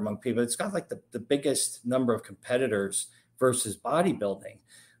 popular among people. It's got like the biggest number of competitors versus bodybuilding.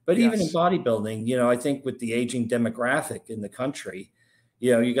 But even in Yes. bodybuilding, I think with the aging demographic in the country,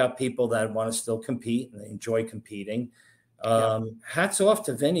 you got people that want to still compete and they enjoy competing. Yep. Hats off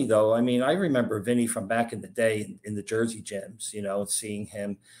to Vinny, though. I mean, I remember Vinny from back in the day in the Jersey gyms, seeing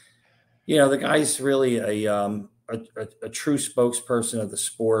him. The guy's really a true spokesperson of the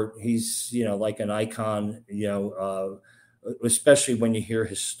sport. He's, like an icon, especially when you hear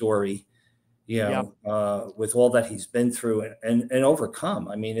his story, Yep. with all that he's been through and overcome.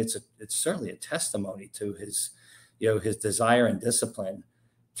 I mean, it's certainly a testimony to his desire and discipline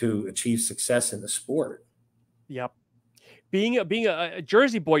to achieve success in the sport. Yep. Being a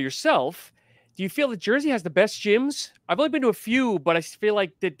Jersey boy yourself, do you feel that Jersey has the best gyms? I've only been to a few, but I feel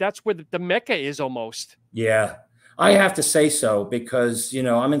like that's where the mecca is almost. Yeah, I have to say so because,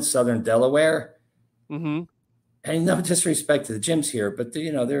 I'm in Southern Delaware, Mm-hmm. and no disrespect to the gyms here, but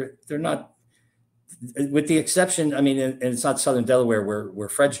they're not, with the exception. I mean, and it's not Southern Delaware where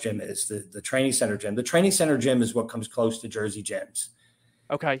Fred's gym is, the training center gym. The training center gym is what comes close to Jersey gyms.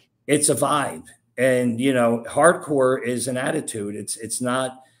 Okay. It's a vibe, and hardcore is an attitude. It's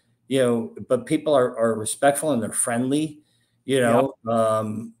not, but people are respectful and they're friendly. You Yep. know,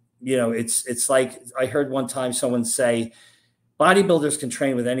 um, it's like I heard one time someone say, bodybuilders can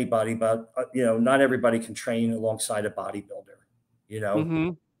train with anybody, but not everybody can train alongside a bodybuilder. You know, Mm-hmm.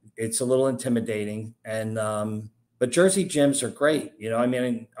 it's a little intimidating, and but Jersey gyms are great. I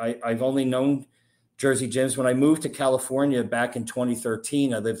mean, I've only known Jersey gyms. When I moved to California back in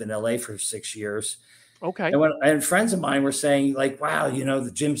 2013, I lived in LA for 6 years. Okay. And friends of mine were saying, like, wow,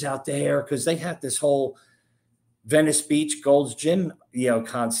 the gyms out there, because they have this whole Venice Beach Gold's Gym,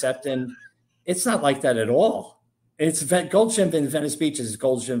 concept. And it's not like that at all. It's Gold's Gym in Venice Beach is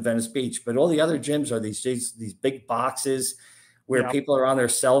Gold's Gym Venice Beach, but all the other gyms are these big boxes where Yep. people are on their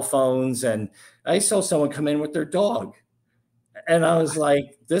cell phones. And I saw someone come in with their dog, and I was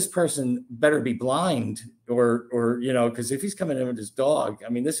like, this person better be blind, or because if he's coming in with his dog, I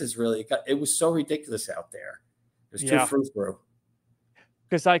mean, this is really, it was so ridiculous out there. It's too Yeah. frou-frou.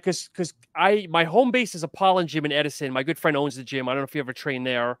 Because my home base is a Pollen Gym in Edison. My good friend owns the gym. I don't know if you ever trained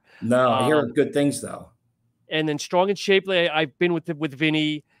there. No, I hear Um, good things though. and then Strong and Shapely, I've been with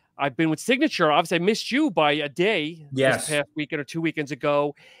Vinny. I've been with Signature. Obviously, I missed you by a day this Yes. past weekend or 2 weekends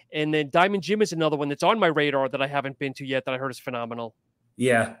ago. And then Diamond Gym is another one that's on my radar that I haven't been to yet that I heard is phenomenal.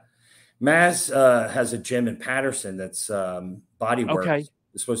 Yeah. Maz has a gym in Patterson that's Bodywork. Okay.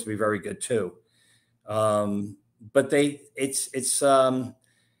 It's supposed to be very good too. But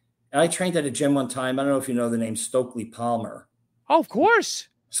I trained at a gym one time. I don't know if you know the name Stokely Palmer. Oh, of course.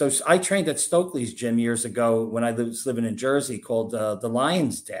 So I trained at Stokely's gym years ago when I was living in Jersey, called the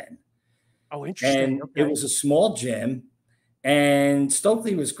Lion's Den. Oh, interesting. And it Okay. was a small gym. And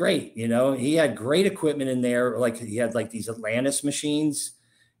Stokely was great. He had great equipment in there. Like he had like these Atlantis machines,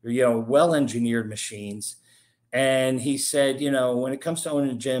 well engineered machines. And he said, when it comes to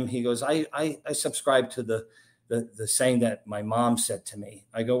owning a gym, he goes, I subscribe to the saying that my mom said to me.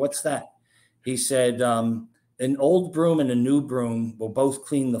 I go, what's that? He said, an old broom and a new broom will both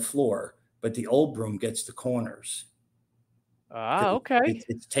clean the floor, but the old broom gets the corners Ah, because okay.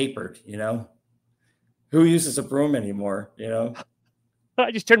 it's tapered. Who uses a broom anymore?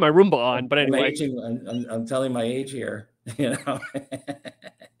 I just turned my Roomba on, but I'm anyway. aging. I'm telling my age here. You know.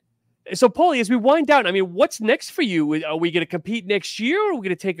 So, Paulie, as we wind down, I mean, what's next for you? Are we going to compete next year? Are we going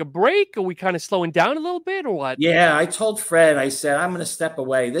to take a break? Are we kind of slowing down a little bit, or what? Yeah, I told Fred. I said I'm going to step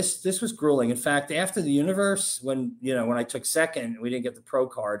away. This was grueling. In fact, after the Universe, when I took second, we didn't get the pro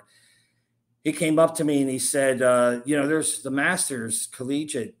card. He came up to me and he said, there's the Masters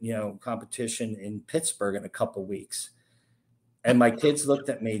Collegiate, competition in Pittsburgh in a couple weeks. And my kids looked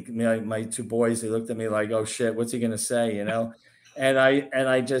at me, my two boys, they looked at me like, oh shit, what's he going to say? And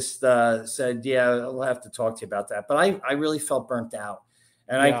I just said, yeah, I'll have to talk to you about that. But I really felt burnt out.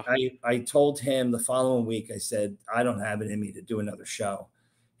 And Yeah. I told him the following week, I said, I don't have it in me to do another show.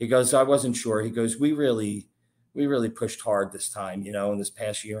 He goes, I wasn't sure. He goes, we really pushed hard this time, in this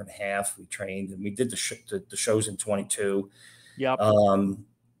past year and a half, we trained and we did the shows in 22. Yep.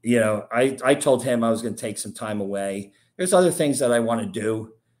 I told him I was going to take some time away. There's other things that I want to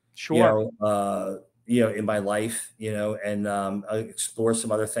do, Sure. in my life, and I'll explore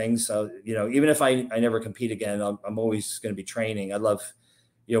some other things. So, even if I never compete again, I'm always going to be training. I love,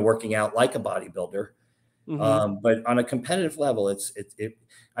 working out like a bodybuilder. Mm-hmm. But on a competitive level,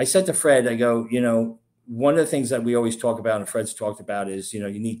 I said to Fred, I go, one of the things that we always talk about and Fred's talked about is, you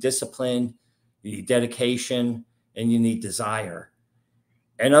need discipline, you need dedication, and you need desire.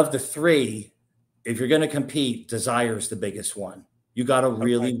 And of the three, if you're going to compete, desire is the biggest one. You got to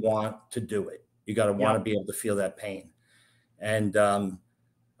really want to do it. You got to want to be able to feel that pain. And I'm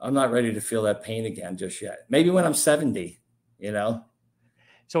not ready to feel that pain again just yet. Maybe when I'm 70,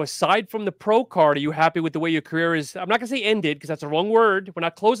 So aside from the pro card, are you happy with the way your career is? I'm not going to say ended because that's the wrong word. We're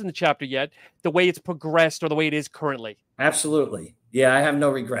not closing the chapter yet. The way it's progressed or the way it is currently. Absolutely. Yeah, I have no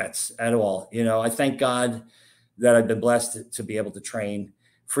regrets at all. I thank God that I've been blessed to be able to train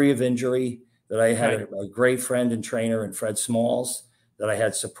free of injury, that I had a great friend and trainer in Fred Smalls, that I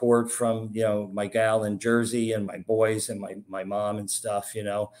had support from, my gal in Jersey and my boys and my mom and stuff, and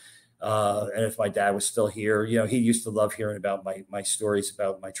if my dad was still here, he used to love hearing about my stories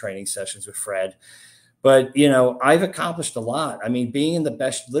about my training sessions with Fred. But, I've accomplished a lot. I mean, being in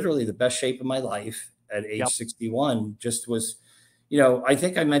literally the best shape of my life at age 61 just was, I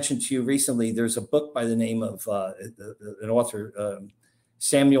think I mentioned to you recently, there's a book by the name of an author,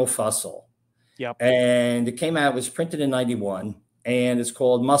 Samuel Fussell. Yep. And it came out, it was printed in 91, and it's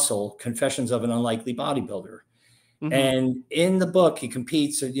called Muscle, Confessions of an Unlikely Bodybuilder. Mm-hmm. And in the book, he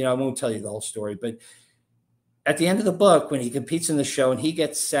competes, I won't tell you the whole story, but at the end of the book, when he competes in the show and he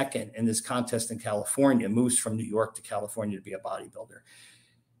gets second in this contest in California, moves from New York to California to be a bodybuilder.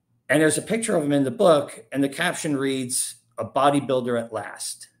 And there's a picture of him in the book, and the caption reads, "A bodybuilder at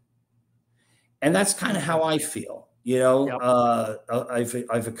last." And that's kind of how I feel.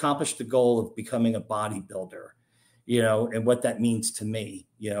 I've accomplished the goal of becoming a bodybuilder, and what that means to me,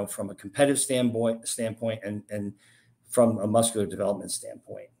 from a competitive standpoint and from a muscular development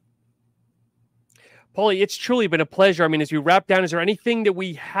standpoint. Paulie, it's truly been a pleasure. I mean, as we wrap down, is there anything that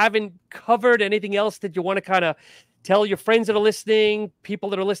we haven't covered? Anything else that you want to kind of tell your friends that are listening,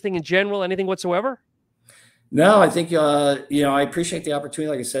 people that are listening in general, anything whatsoever? No, I think, I appreciate the opportunity.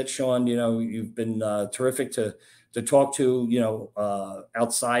 Like I said, Sean, you've been terrific to talk to,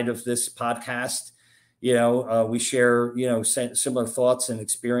 outside of this podcast. We share, similar thoughts and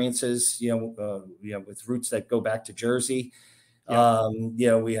experiences, with roots that go back to Jersey.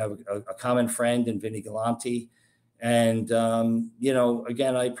 Yeah. We have a common friend in Vinny Galanti. And,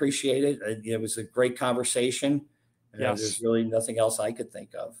 again, I appreciate it. It was a great conversation. There's really nothing else I could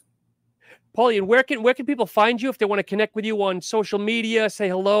think of. Paulie, and where can people find you if they want to connect with you on social media, say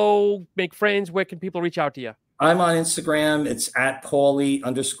hello, make friends? Where can people reach out to you? I'm on Instagram. It's at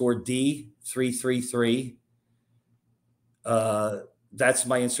Paulie_D333. That's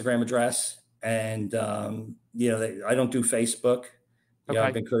my Instagram address. And, I don't do Facebook.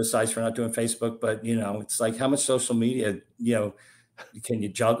 I've been criticized for not doing Facebook, but, it's like, how much social media, can you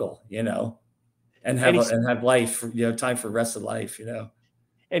juggle, and have life, time for the rest of life,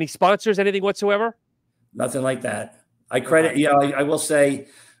 Any sponsors, anything whatsoever? Nothing like that. I credit, I will say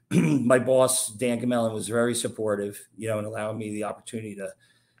my boss, Dan Gamellan, was very supportive, and allowing me the opportunity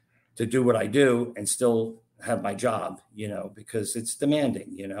to do what I do and still have my job, because it's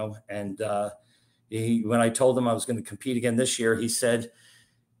demanding, and when I told him I was going to compete again this year, he said,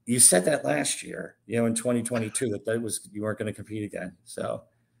 "You said that last year, in 2022, that you weren't going to compete again." So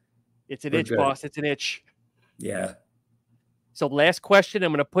it's an itch, boss. It's an itch. Yeah. So last question,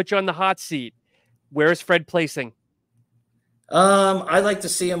 I'm going to put you on the hot seat. Where is Fred placing? I'd like to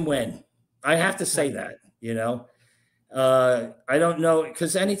see him win. I have to say that, I don't know,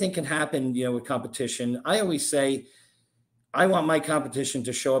 because anything can happen, with competition. I always say I want my competition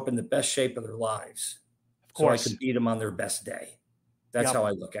to show up in the best shape of their lives, so I can beat them on their best day. That's how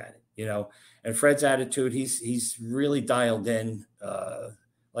I look at it, And Fred's attitude, he's really dialed in.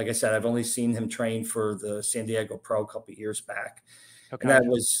 Like I said, I've only seen him train for the San Diego Pro a couple of years back, and that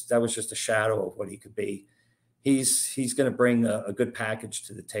was just a shadow of what he could be. He's going to bring a good package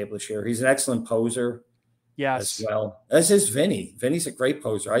to the table this year. He's an excellent poser, as well as is Vinny. Vinny's a great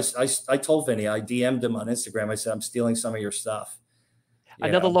poser. I told Vinny, I DM'd him on Instagram. I said, I'm stealing some of your stuff.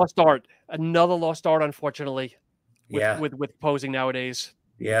 Another lost art, unfortunately. With posing nowadays.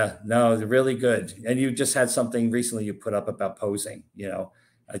 Yeah, no, they're really good. And you just had something recently you put up about posing.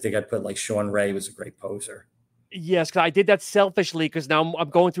 I think I put like Sean Ray was a great poser. Yes, because I did that selfishly because now I'm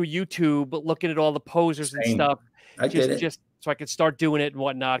going through YouTube, but looking at all the posers and stuff. Just so I could start doing it and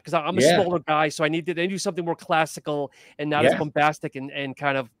whatnot. Because I'm a smaller guy, so I need to do something more classical and not as bombastic and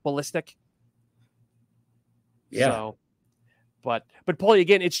kind of ballistic. Yeah. So, but Paulie,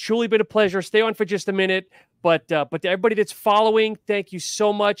 again, it's truly been a pleasure. Stay on for just a minute. But to everybody that's following, thank you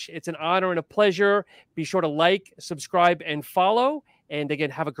so much. It's an honor and a pleasure. Be sure to like, subscribe, and follow. And again,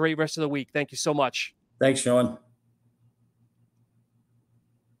 have a great rest of the week. Thank you so much. Thanks, Sean.